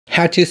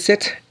How to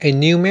set a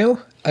new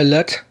mail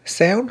alert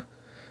sound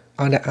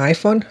on the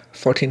iPhone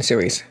 14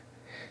 series.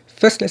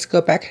 First, let's go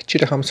back to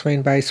the home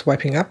screen by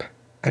swiping up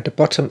at the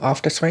bottom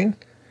of the screen.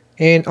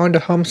 And on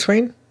the home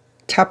screen,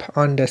 tap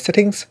on the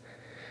settings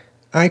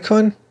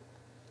icon.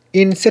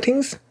 In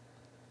settings,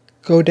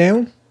 go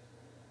down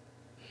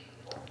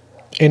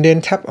and then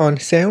tap on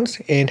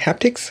sounds and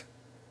haptics.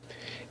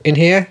 In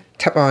here,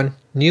 tap on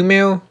new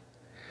mail,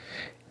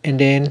 and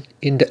then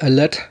in the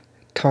alert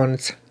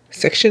tones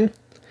section,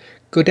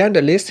 go down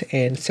the list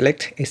and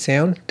select a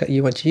sound that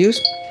you want to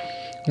use.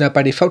 Now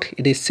by default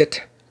it is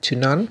set to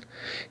none.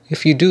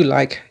 If you do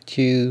like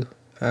to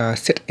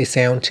set a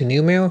sound to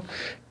new mail,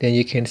 then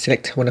you can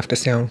select one of the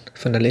sounds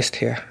from the list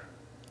here.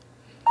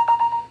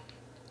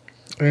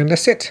 And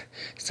that's it.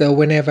 So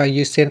whenever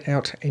you send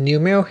out a new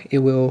mail, it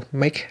will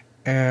make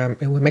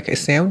a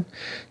sound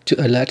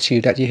to alert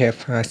you that you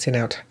have sent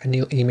out a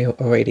new email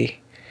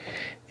already.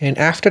 And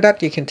after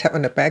that, you can tap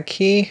on the back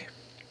key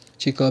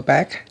to go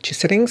back to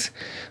settings,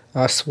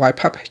 or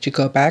swipe up to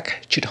go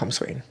back to the home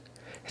screen.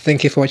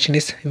 Thank you for watching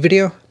this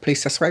video.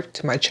 Please subscribe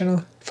to my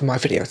channel for more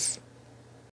videos.